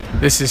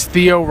This is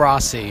Theo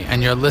Rossi,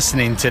 and you're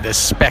listening to The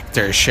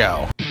Spectre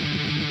Show.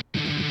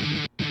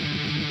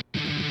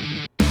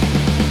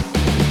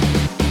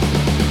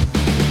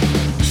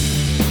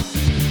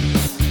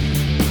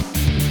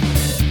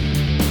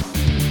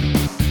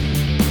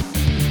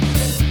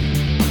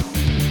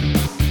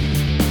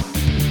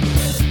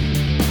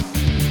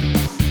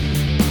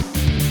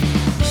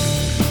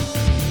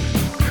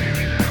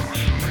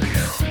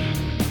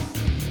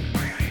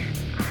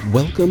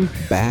 Welcome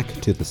back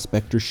to The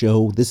Spectre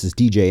Show. This is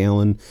DJ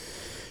Allen,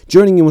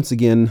 joining you once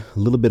again, a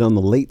little bit on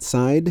the late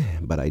side,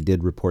 but I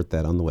did report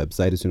that on the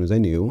website as soon as I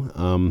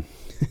knew.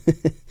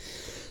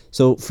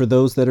 So for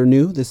those that are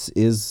new, this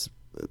is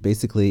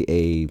basically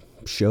a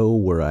show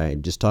where I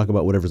just talk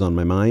about whatever's on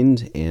my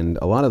mind, and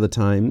a lot of the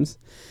times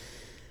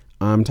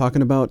I'm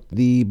talking about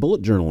the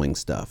bullet journaling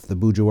stuff, the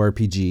Bujo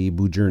RPG,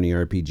 Boo Journey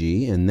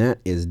RPG, and that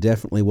is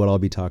definitely what I'll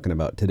be talking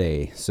about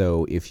today.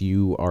 So if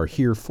you are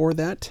here for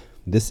that,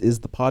 this is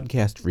the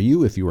podcast for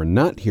you. If you are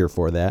not here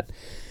for that,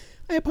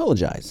 I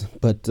apologize,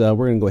 but we're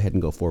going to go ahead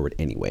and go forward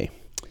anyway.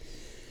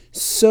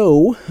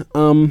 So,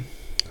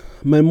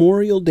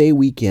 Memorial Day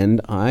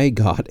weekend, I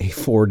got a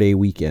 4-day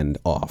weekend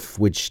off,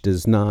 which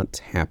does not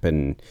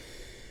happen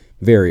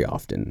very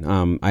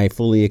often. I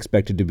fully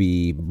expected to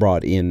be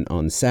brought in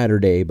on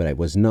Saturday, but I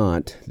was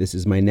not. This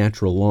is my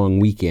natural long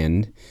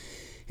weekend,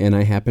 and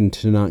I happened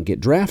to not get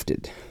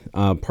drafted.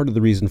 Part of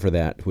the reason for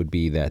that would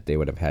be that they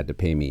would have had to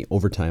pay me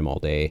overtime all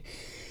day,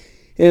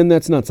 and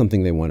that's not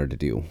something they wanted to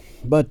do.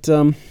 But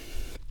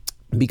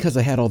because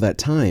I had all that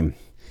time,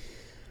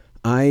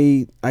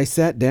 I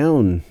sat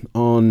down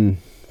on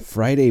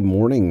Friday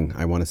morning,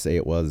 I want to say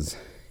it was,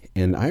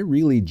 and I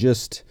really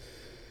just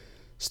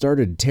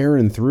started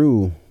tearing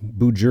through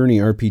Boo Journey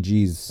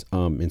RPG's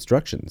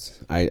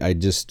instructions. I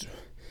just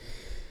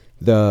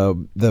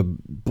Bujo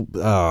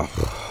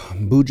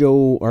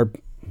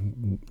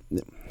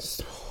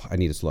I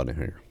need to slow down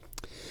here.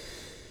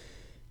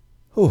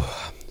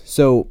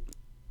 So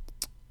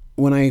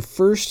when I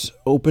first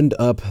opened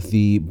up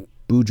the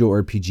Bujo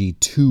RPG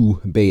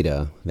 2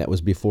 beta, that was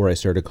before I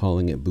started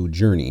calling it Boo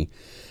Journey,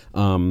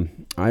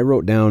 I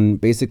wrote down,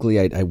 basically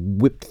I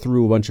whipped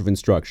through a bunch of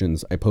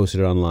instructions, I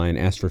posted it online,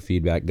 asked for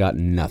feedback, got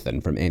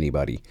nothing from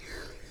anybody.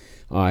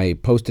 I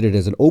posted it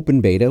as an open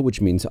beta, which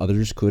means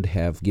others could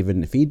have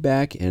given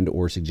feedback and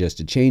or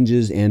suggested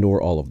changes and or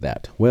all of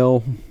that.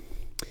 Well,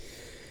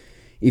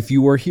 if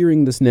you are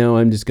hearing this now,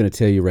 I'm just going to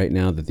tell you right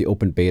now that the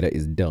open beta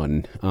is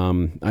done.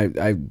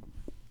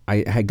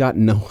 I got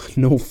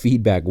no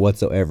feedback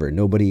whatsoever.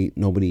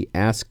 Nobody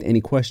asked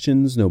any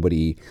questions.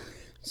 Nobody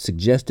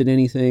suggested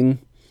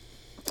anything.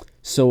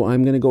 So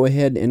I'm going to go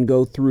ahead and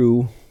go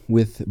through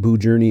with Boo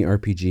Journey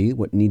RPG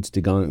what needs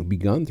to be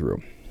gone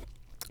through.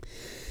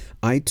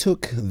 I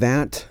took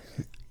that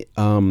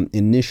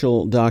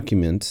initial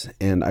document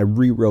and I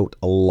rewrote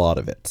a lot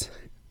of it.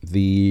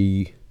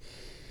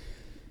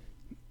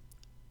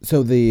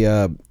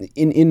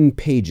 In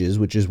Pages,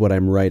 which is what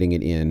I'm writing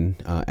it in,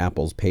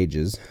 Apple's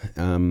Pages,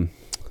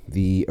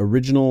 the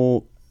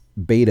original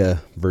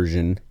beta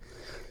version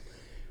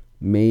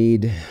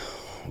made,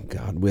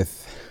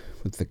 with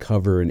the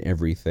cover and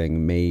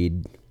everything,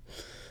 made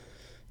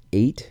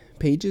 8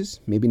 pages,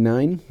 maybe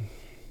 9.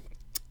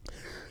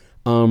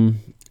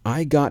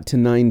 I got to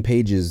 9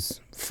 pages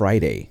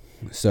Friday,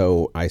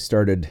 so I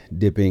started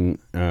dipping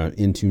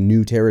into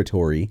new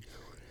territory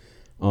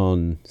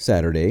on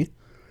Saturday.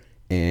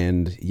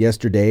 And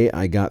yesterday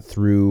I got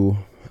through,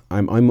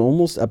 I'm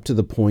almost up to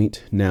the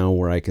point now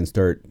where I can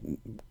start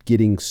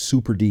getting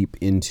super deep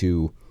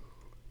into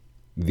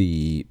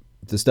the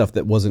stuff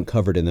that wasn't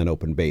covered in that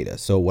open beta.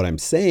 So what I'm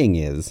saying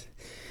is,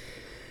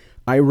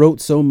 I wrote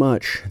so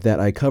much that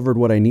I covered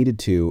what I needed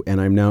to,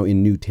 and I'm now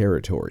in new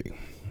territory.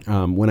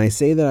 When I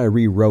say that I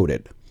rewrote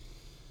it,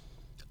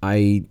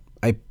 I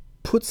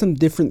put some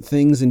different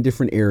things in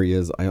different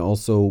areas. I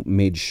also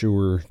made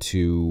sure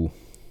to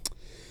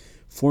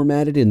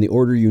format it in the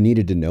order you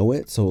needed to know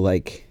it. So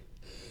like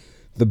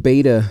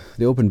the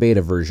open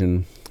beta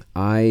version,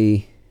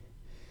 I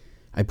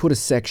put a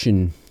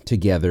section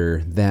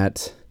together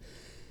that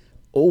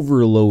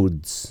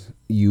overloads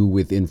you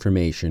with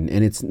information,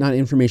 and it's not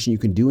information you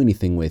can do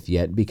anything with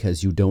yet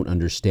because you don't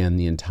understand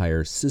the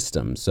entire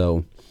system.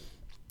 So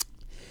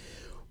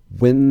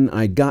when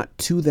I got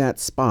to that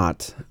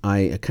spot,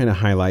 I kind of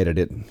highlighted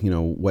it,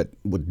 what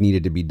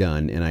needed to be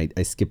done, and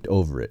I skipped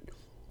over it.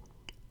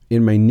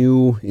 In my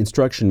new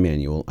instruction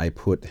manual, I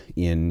put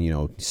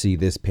in, see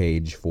this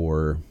page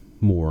for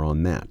more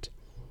on that.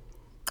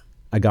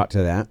 I got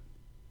to that.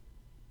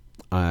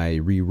 I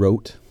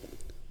rewrote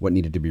what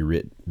needed to be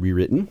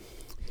rewritten.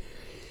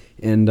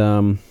 And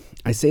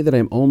I say that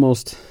I'm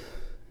almost...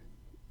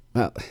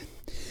 so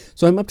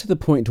I'm up to the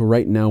point to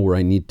right now where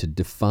I need to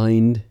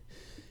define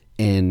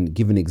and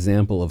give an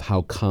example of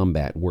how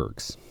combat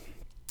works.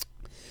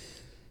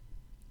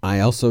 I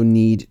also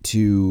need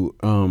to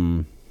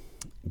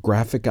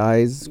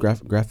graphicize,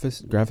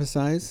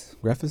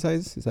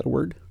 is that a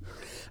word?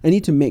 I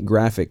need to make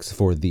graphics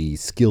for the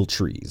skill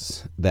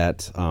trees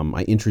that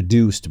I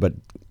introduced but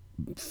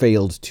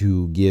failed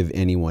to give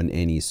anyone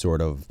any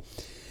sort of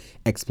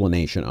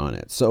explanation on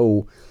it.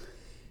 So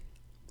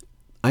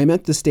I'm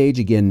at the stage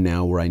again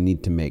now where I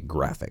need to make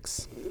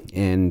graphics.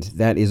 And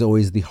that is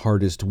always the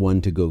hardest one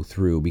to go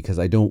through because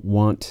I don't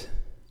want...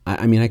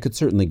 I mean, I could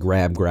certainly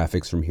grab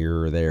graphics from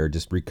here or there,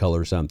 just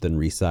recolor something,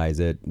 resize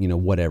it,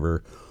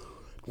 whatever,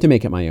 to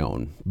make it my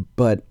own.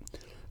 But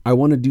I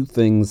want to do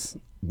things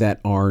that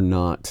are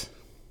not...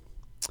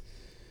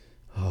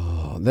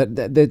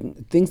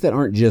 that things that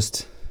aren't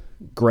just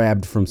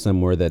grabbed from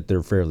somewhere that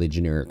they're fairly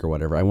generic or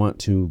whatever. I want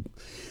to...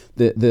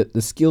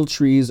 The skill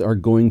trees are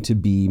going to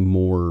be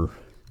more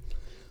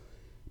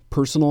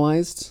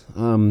personalized,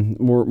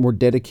 more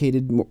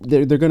dedicated.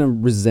 They're going to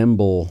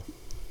resemble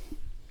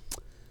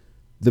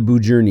the Boo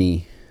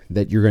Journey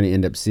that you're going to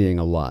end up seeing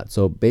a lot.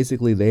 So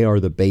basically, they are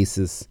the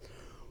basis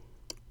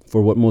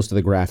for what most of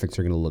the graphics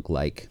are going to look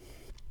like.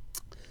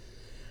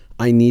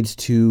 I need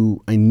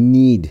to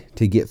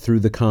get through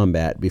the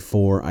combat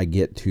before I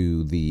get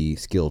to the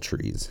skill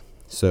trees.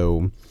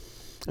 So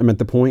I'm at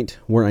the point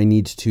where I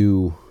need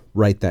to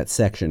write that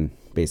section,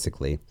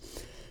 basically.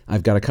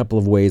 I've got a couple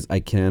of ways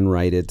I can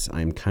write it.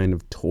 I'm kind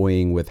of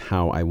toying with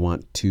how I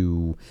want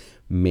to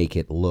make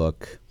it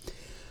look.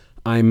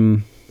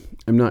 I'm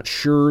not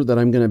sure that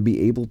I'm going to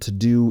be able to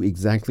do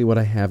exactly what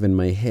I have in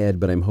my head,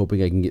 but I'm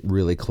hoping I can get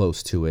really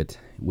close to it,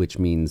 which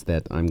means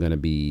that I'm going to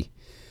be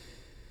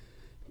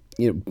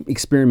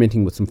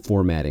experimenting with some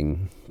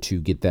formatting to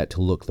get that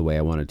to look the way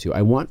I want it to.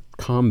 I want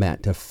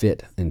combat to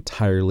fit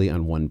entirely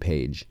on one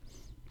page.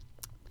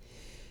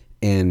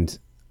 And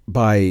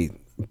by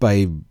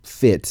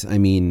fit, I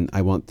mean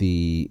I want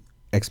the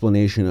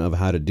explanation of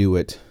how to do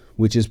it,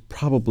 which is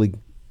probably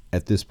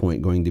at this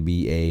point going to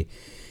be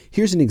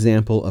here's an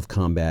example of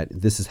combat.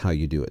 This is how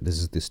you do it. This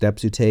is the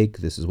steps you take.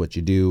 This is what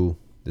you do.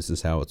 This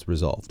is how it's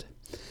resolved.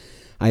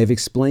 I have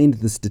explained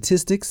the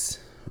statistics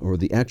or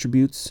the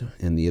attributes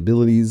and the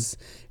abilities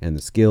and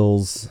the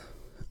skills.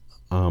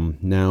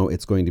 Now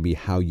it's going to be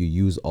how you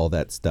use all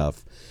that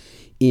stuff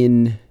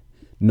in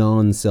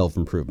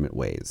non-self-improvement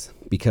ways,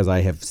 because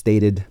I have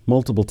stated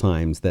multiple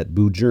times that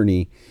Boo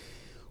Journey,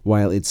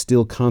 while it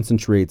still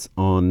concentrates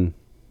on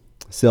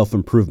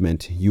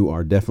self-improvement, you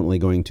are definitely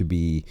going to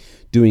be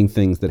doing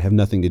things that have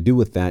nothing to do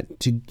with that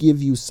to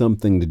give you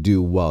something to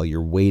do while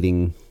you're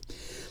waiting.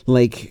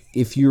 Like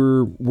if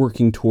you're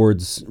working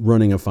towards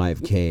running a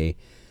 5K,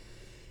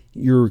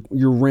 you're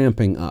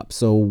ramping up.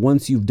 So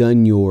once you've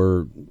done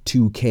your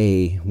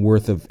 2K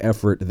worth of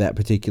effort that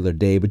particular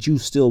day, but you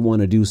still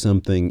want to do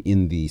something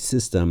in the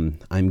system,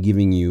 I'm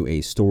giving you a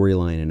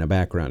storyline and a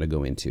background to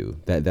go into.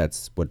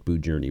 That's what Boo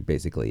Journey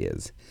basically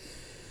is.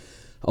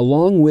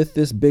 Along with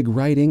this big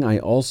writing, I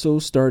also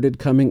started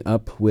coming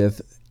up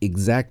with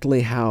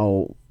exactly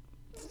how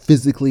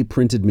physically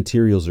printed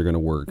materials are going to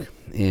work.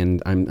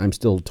 And I'm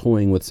still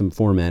toying with some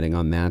formatting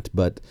on that,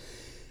 but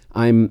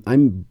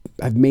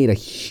I've made a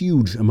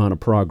huge amount of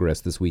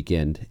progress this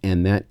weekend,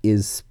 and that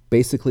is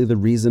basically the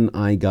reason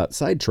I got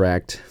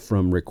sidetracked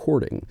from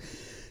recording.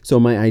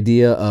 So my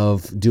idea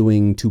of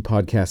doing 2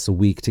 podcasts a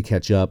week to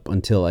catch up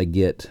until I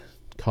get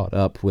caught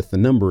up with the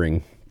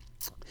numbering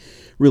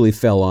really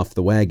fell off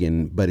the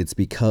wagon, but it's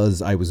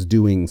because I was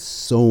doing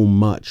so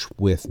much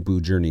with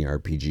Boo Journey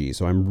RPG.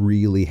 So I'm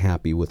really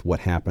happy with what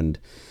happened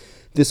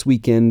this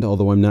weekend,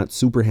 although I'm not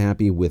super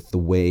happy with the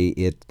way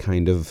it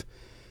kind of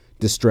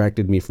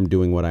distracted me from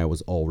doing what I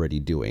was already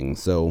doing.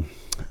 So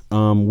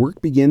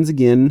work begins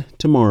again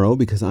tomorrow,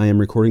 because I am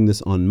recording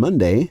this on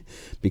Monday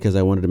because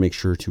I wanted to make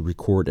sure to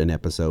record an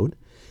episode.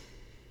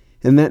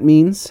 And that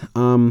means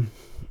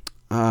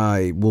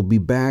I will be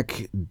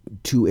back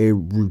to a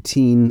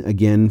routine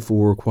again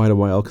for quite a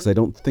while, because I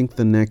don't think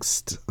the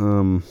next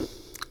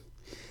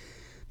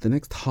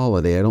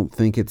holiday, I don't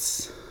think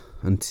it's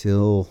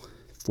until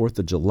 4th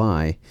of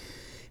July,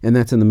 and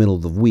that's in the middle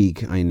of the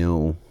week, I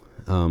know.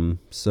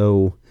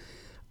 So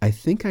I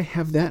think I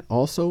have that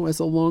also as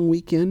a long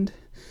weekend,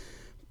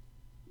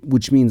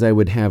 which means I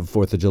would have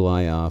 4th of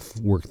July off,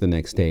 work the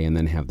next day, and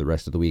then have the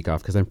rest of the week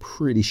off, because I'm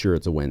pretty sure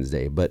it's a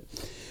Wednesday, but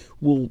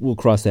we'll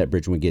cross that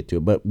bridge when we get to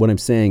it. But what I'm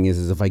saying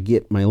is if I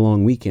get my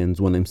long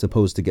weekends when I'm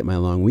supposed to get my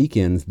long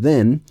weekends,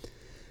 then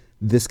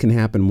this can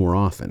happen more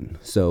often.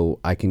 So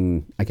I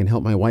can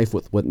help my wife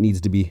with what needs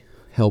to be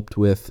helped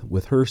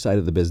with her side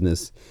of the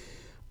business.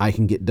 I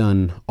can get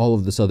done all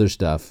of this other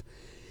stuff.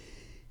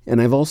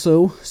 And I've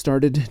also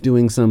started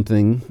doing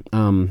something,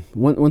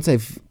 once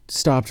I've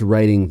stopped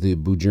writing the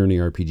Boo Journey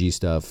RPG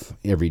stuff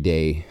every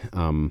day,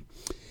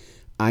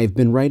 I've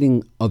been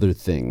writing other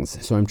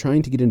things. So I'm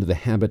trying to get into the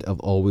habit of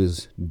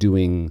always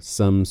doing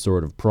some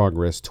sort of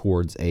progress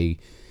towards a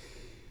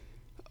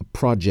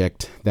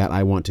project that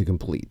I want to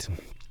complete.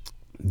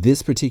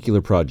 This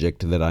particular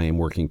project that I am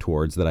working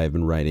towards, that I've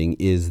been writing,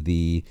 is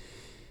the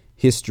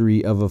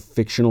History of a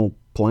Fictional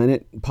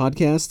Planet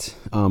podcast.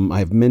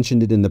 I've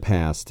mentioned it in the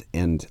past,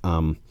 and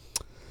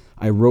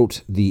I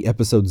wrote the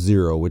episode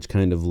 0, which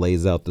kind of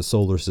lays out the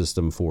solar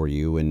system for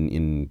you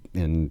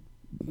and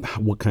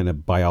what kind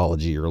of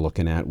biology you're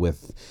looking at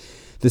with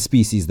the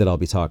species that I'll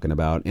be talking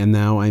about. And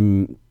now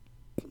I'm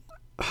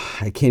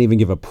I can't even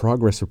give a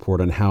progress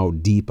report on how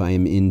deep I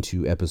am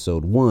into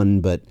episode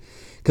 1, but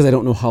because I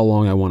don't know how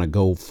long I want to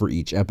go for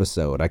each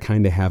episode. I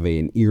kind of have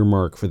an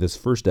earmark for this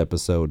first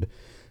episode,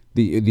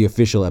 the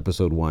official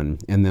episode 1,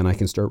 and then I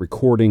can start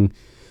recording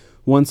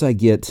once I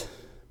get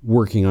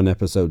working on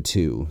episode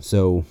 2.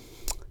 So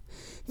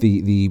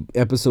the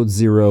episode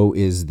 0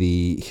 is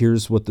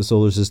here's what the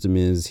solar system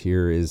is,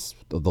 here is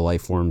the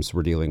life forms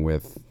we're dealing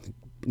with,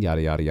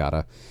 yada, yada,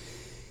 yada.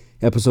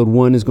 Episode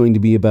 1 is going to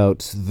be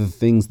about the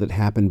things that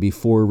happened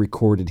before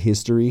recorded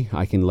history.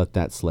 I can let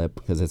that slip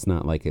because it's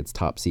not like it's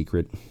top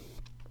secret.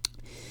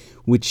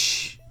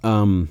 Which,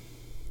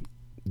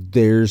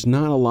 there's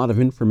not a lot of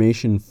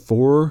information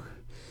for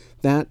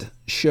that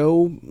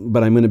show,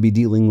 but I'm going to be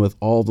dealing with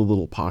all the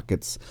little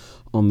pockets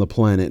on the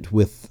planet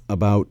with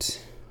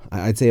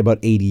I'd say about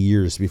 80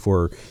 years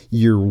before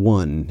year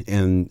 1.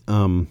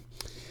 And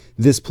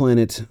this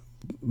planet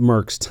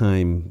marks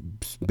time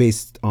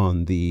based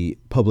on the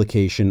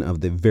publication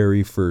of the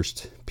very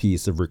first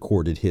piece of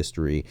recorded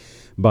history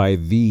by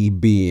the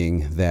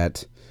being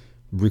that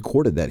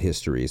recorded that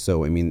history.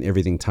 So, I mean,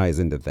 everything ties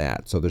into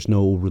that. So there's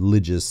no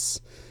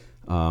religious,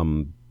 I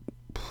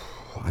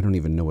don't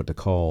even know what to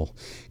call,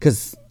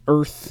 because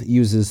Earth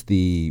uses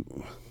the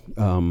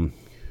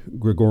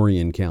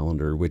Gregorian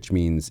calendar, which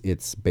means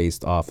it's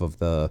based off of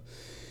the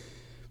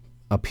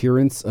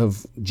appearance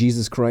of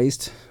Jesus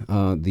Christ,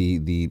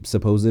 the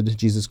supposed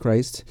Jesus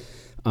Christ,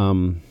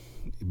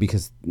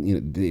 because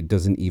it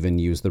doesn't even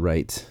use the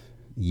right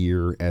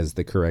year as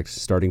the correct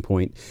starting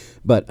point.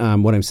 But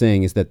what I'm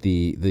saying is that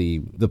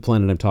the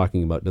planet I'm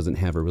talking about doesn't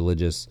have a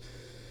religious.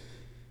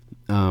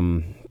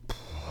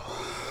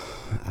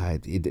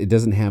 It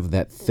doesn't have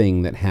that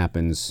thing that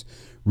happens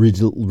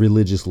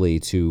religiously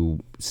to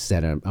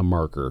set a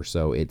marker.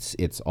 So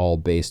it's all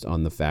based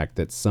on the fact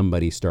that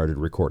somebody started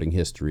recording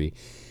history.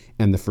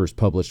 And the first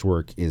published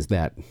work is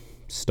that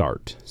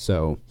start.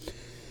 So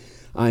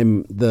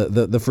I'm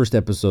the first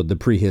episode, the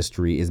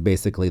prehistory, is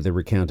basically the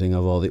recounting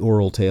of all the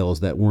oral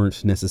tales that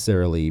weren't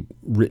necessarily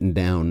written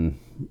down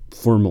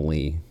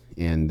formally,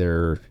 and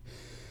they're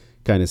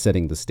kind of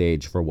setting the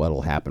stage for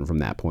what'll happen from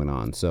that point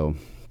on. So,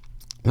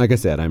 like I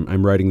said,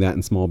 I'm writing that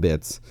in small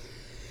bits.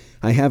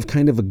 I have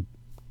kind of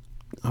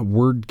a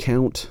word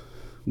count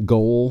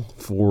goal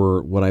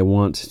for what I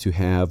want to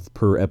have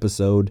per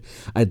episode.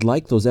 I'd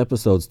like those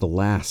episodes to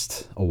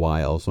last a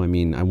while. So, I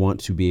mean, I want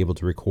to be able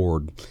to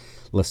record,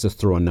 let's just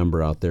throw a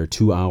number out there,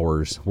 2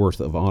 hours worth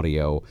of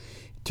audio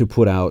to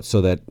put out so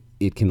that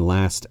it can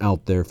last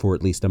out there for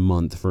at least a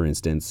month, for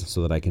instance,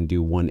 so that I can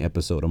do 1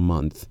 episode a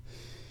month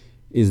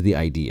is the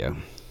idea.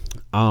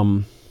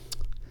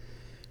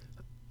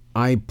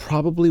 I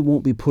probably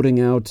won't be putting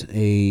out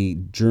a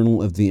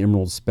Journal of the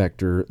Emerald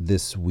Spectre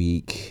this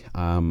week.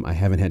 I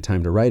haven't had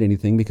time to write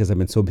anything because I've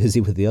been so busy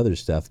with the other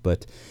stuff,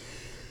 but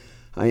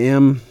I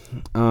am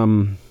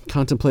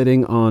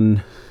contemplating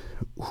on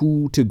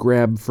who to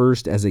grab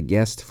first as a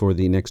guest for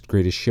the next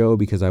greatest show,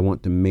 because I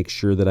want to make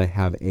sure that I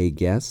have a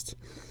guest,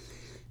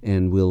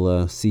 and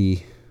we'll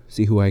see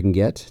who I can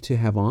get to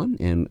have on,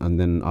 and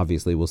then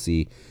obviously we'll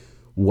see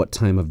what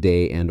time of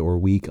day and or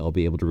week I'll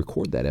be able to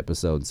record that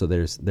episode. So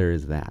there is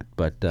that.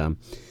 But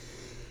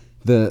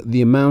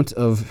the amount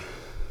of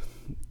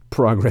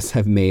progress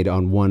I've made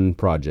on one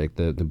project,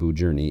 the Boo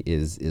Journey,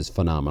 is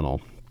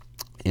phenomenal,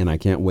 and I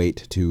can't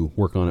wait to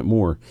work on it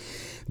more.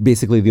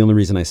 Basically, the only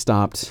reason I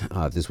stopped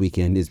this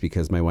weekend is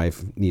because my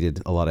wife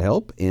needed a lot of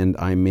help, and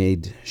I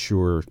made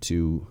sure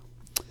to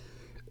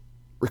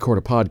record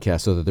a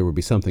podcast so that there would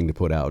be something to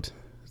put out.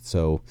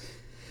 So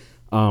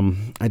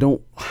I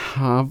don't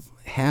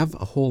have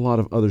a whole lot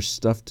of other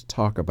stuff to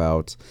talk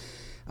about.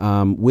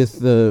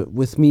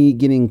 With me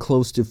getting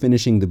close to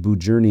finishing the Boo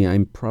Journey,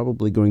 I'm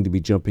probably going to be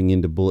jumping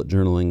into bullet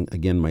journaling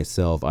again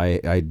myself.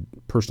 I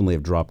personally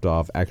have dropped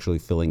off actually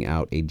filling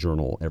out a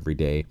journal every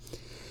day,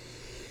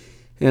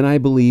 and I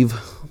believe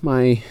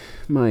my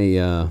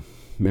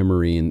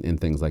memory and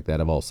things like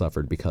that have all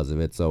suffered because of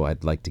it. So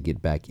I'd like to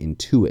get back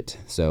into it.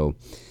 So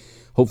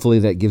hopefully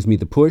that gives me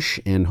the push,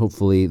 and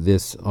hopefully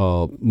this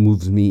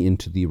moves me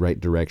into the right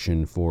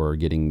direction for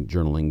getting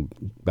journaling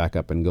back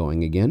up and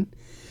going again.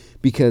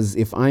 Because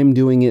if I'm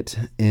doing it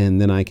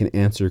and then I can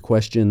answer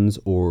questions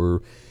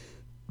or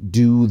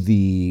do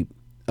the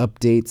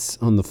updates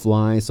on the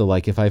fly, so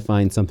like if I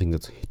find something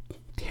that's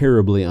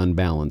terribly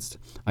unbalanced,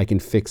 I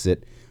can fix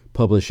it,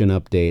 publish an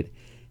update,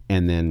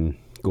 and then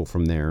go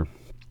from there.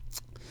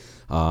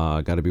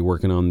 Got to be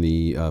working on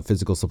the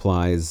physical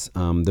supplies.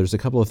 There's a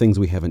couple of things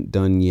we haven't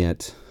done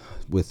yet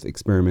with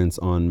experiments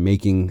on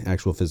making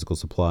actual physical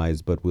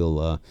supplies, but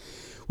we'll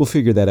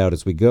figure that out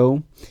as we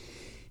go.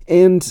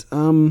 And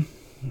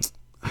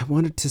I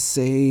wanted to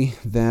say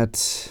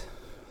that,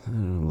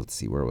 let's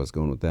see where I was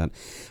going with that.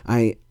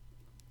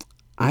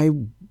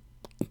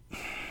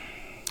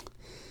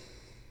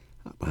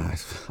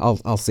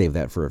 I'll save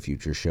that for a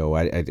future show.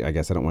 I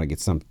guess I don't want to get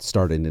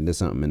started into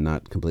something and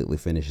not completely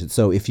finish it.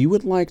 So if you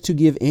would like to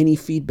give any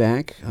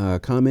feedback,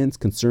 comments,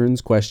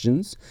 concerns,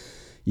 questions,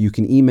 you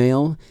can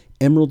email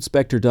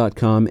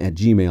emeraldspectre.com at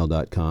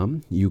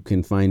gmail.com. You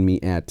can find me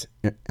at,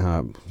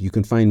 I'm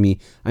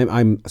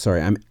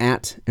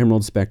at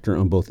Emerald Spectre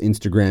on both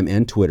Instagram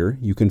and Twitter.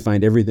 You can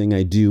find everything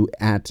I do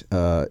at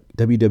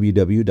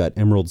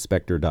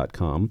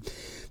www.emeraldspectre.com.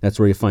 That's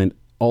where you find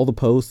all the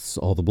posts,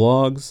 all the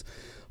blogs,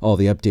 all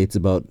the updates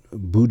about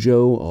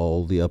Bujo,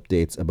 all the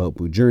updates about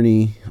Boo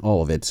Journey,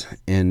 all of it,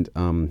 and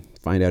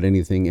find out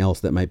anything else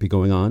that might be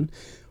going on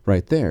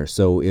right there.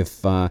 So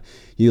if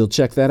you'll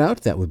check that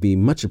out, that would be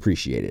much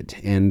appreciated.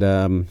 And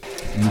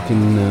you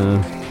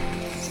can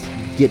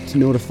get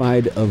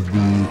notified of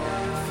the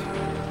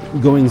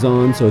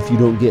goings-on. So if you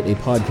don't get a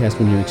podcast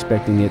when you're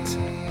expecting it,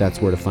 that's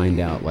where to find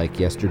out. Like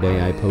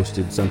yesterday, I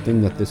posted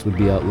something that this would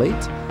be out late.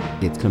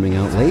 It's coming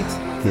out late.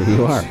 Here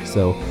you are.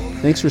 So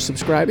thanks for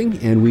subscribing,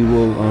 and we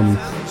will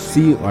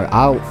see you, or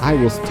I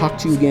will talk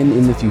to you again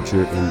in the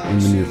future, in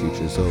the near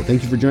future. So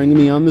thank you for joining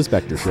me on the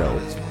Spectre Show.